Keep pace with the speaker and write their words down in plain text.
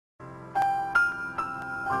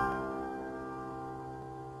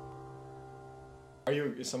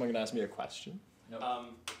Is someone gonna ask me a question? No.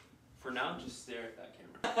 For now, just stare at that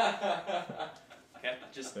camera. Okay,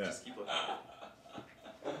 just keep looking at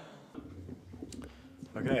it.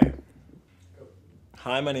 Okay.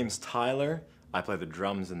 Hi, my name's Tyler. I play the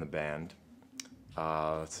drums in the band.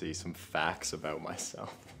 Let's see, some facts about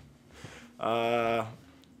myself. Well,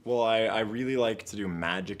 I really like to do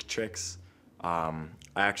magic tricks. I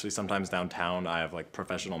actually sometimes downtown I have like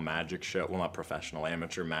professional magic show. Well, not professional,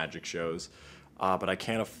 amateur magic shows. But I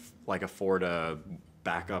can't afford a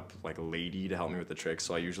backup like a lady to help me with the tricks,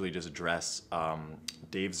 so I usually just dress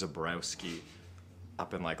Dave Zabrowski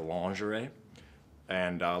up in like lingerie,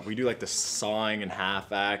 and we do like the sawing and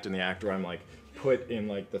half act, and the act where I'm like put in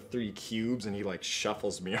like the 3 cubes and he like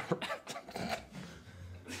shuffles me around.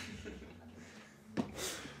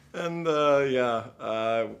 And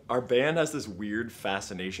our band has this weird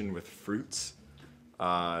fascination with fruits.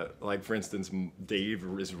 Like for instance, Dave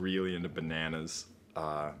is really into bananas.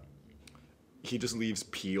 He just leaves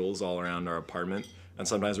peels all around our apartment, and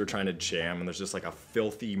sometimes we're trying to jam and there's just like a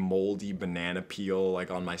filthy, moldy banana peel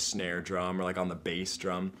like on my snare drum or like on the bass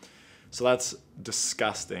drum. So that's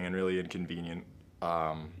disgusting and really inconvenient.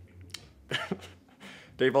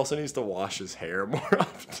 Dave also needs to wash his hair more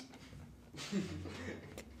often.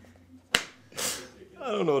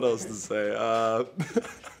 I don't know what else to say.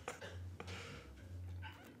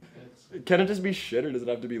 Can it just be shit, or does it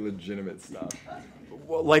have to be legitimate stuff?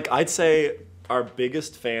 Well, like, I'd say our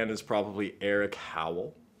biggest fan is probably Eric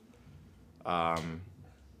Howell. I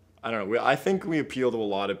don't know. I think we appeal to a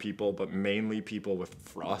lot of people, but mainly people with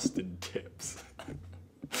frosted tips.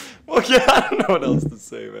 Well, yeah, I don't know what else to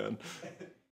say, man.